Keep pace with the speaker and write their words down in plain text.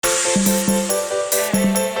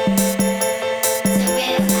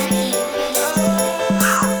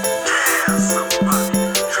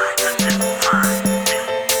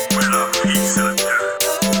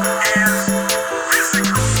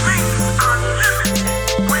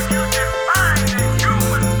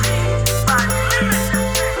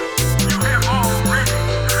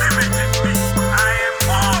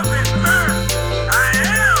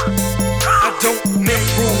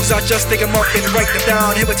I just think them up and write them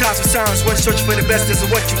down. Hypnotized with sounds, one search for the best is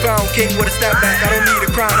what you found. King with a snap back, I don't need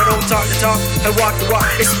a crown. I don't talk the talk, I walk the walk.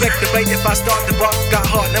 Expect the bait if I start the bark. Got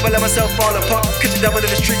heart, never let myself fall apart. Catch the devil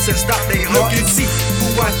in the streets and stop they heart. Look and see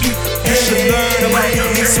who I be. You should learn about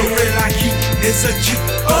me. Soreel, Akeem is a G.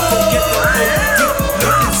 Don't forget the OD.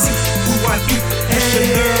 Look and see who I be. You should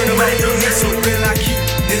learn about me. Soreel, Akeem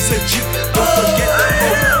is a G. Don't forget the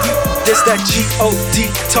OD. This that G-O-D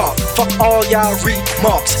talk. Fuck all y'all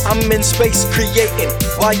remarks. I'm in space creating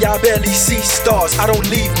while y'all barely see stars. I don't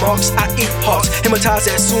leave marks, I eat hearts. Hypnotize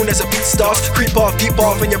as soon as a beat starts. Creep off, deep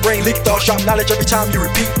off in your brain, leak thoughts. Drop knowledge every time you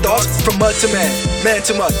repeat thoughts. From mud to man, man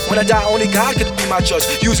to mud. When I die, only God could be my judge.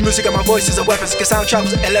 Use music and my voice as a weapon. Cause sound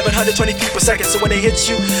travels 1120 feet per second. So when it hits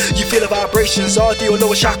you, you feel the vibrations all through your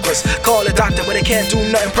lower chakras. Call a doctor, but they can't do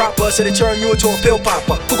nothing proper. So they turn you into a pill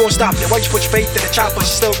popper. Who gon' stop you? Why you put your faith in a chopper?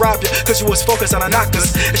 She still rob you, cause you was focused on a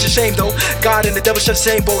knockers. It's a shame though, God and the devil share the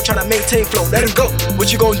same boat, trying to maintain flow. Let him go.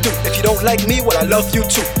 What you gon' do? If you don't like me, well I love you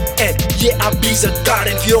too. And yeah, I be's a god,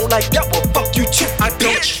 and if you don't like that, well fuck you too. I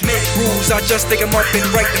don't make rules, I just think them up and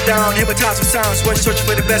write them down. Hypnotized with sounds, one search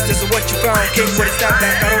for the best is what you found. King with a snap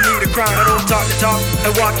back, I don't need a crown. I don't talk the talk, I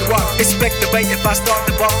walk the walk. Expect the bait if I start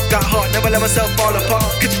the bark. Got heart, never let myself fall apart.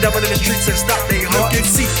 Catch the devil in the streets and stop they heart. Look and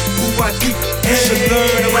see who I be. You should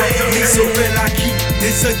learn about me. Soreel, Akeem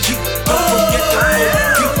is a G. Don't forget the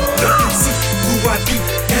OD. Look and see who I be.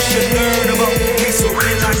 You should learn about me.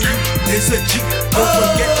 Soreel, Akeem is a G. Don't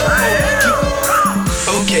forget the OD.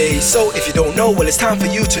 Okay, so if you don't know, well it's time for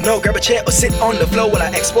you to know. Grab a chair or sit on the floor while I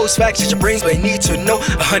expose facts that your brains may need to know.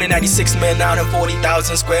 196 million out of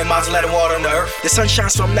 40,000 square miles of land and water on the earth. The sun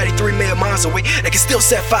shines from 93 million miles away. They can still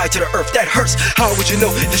set fire to the earth, that hurts. How would you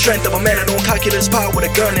know the strength of a man that don't calculate his power with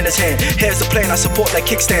a gun in his hand? Here's the plan I support like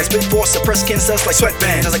kickstands. Spit force, suppress skin cells like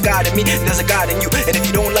sweatbands. There's a God in me, there's a God in you. And if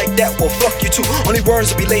you don't like that, well fuck you too. Only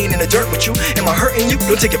worms will be laying in the dirt with you. Am I hurting you?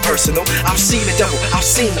 Don't take it personal. I've seen the devil, I've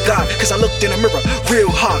seen God. Cause I looked in the mirror real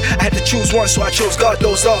hard. I had to choose one, so I chose God.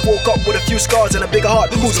 Dozed off, woke up with a few scars and a bigger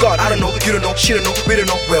heart. Who's God? I don't know, you don't know, she don't know, we don't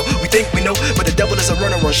know. Well, we think we know, but the devil is a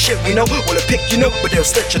runner on shit we know. Well, a pick you know, but they'll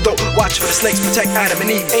slit your throat. Watch for the snakes, protect Adam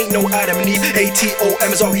and Eve. Ain't no Adam and Eve.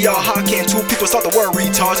 A-T-O-M is R-E-R. How can two people start the word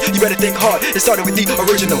retards? You better think hard, it started with the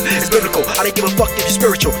original. It's biblical, I don't give a fuck if you're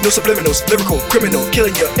spiritual. No subliminals, lyrical, criminal.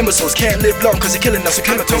 Killing your imbeciles, can't live long cause they're killing us with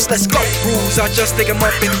chemicals. Let's go. Rules, I just think them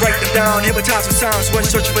up and write them down. Hypnotized with sounds, one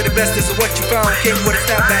search for the best is what you found. King with a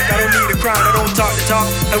snap back, I don't need a crown. I don't talk the talk,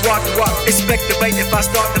 I walk the walk. Expect the bait if I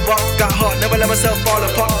start the bark. Got heart, never let myself fall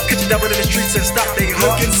apart. Catch the devil in the streets and stop they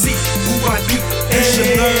heart. Look and see who I be. You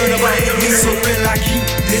should learn about me. Soreel, Akeem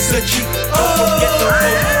is a G. Don't forget the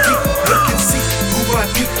OD. Look and see who I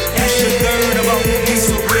be. You should learn about me.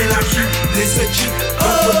 Soreel, Akeem is a G.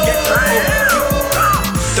 Don't forget the OD.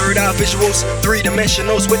 Third eye visuals, three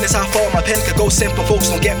dimensionals. Witness how far my pen could go. Simple folks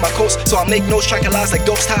don't get my coast, so I make notes, striking lines like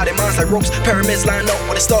dopes, tied in minds like ropes. Pyramids line up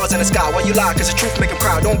with the stars in the sky. Why you lie? Cause the truth make them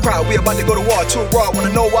cry. Don't cry, we about to go to war. Too raw,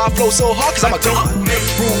 wanna know why I flow so hard? Cause I'm a god. Make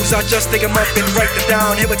rules, I just think them up and write them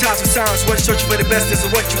down. Hypnotized with sounds, one search for the best is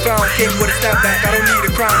what you found. King with a snap back, I don't need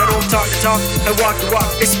a crown. I don't talk the talk, I walk the walk.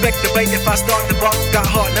 Expect the bait if I start the bark. Got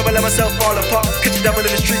heart, never let myself fall apart. Catch the devil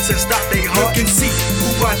in the streets and stop they heart. Look and see who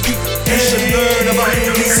I be. You should learn about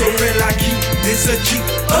me. Soreel, Akeem is a G.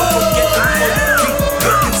 Don't forget the OD.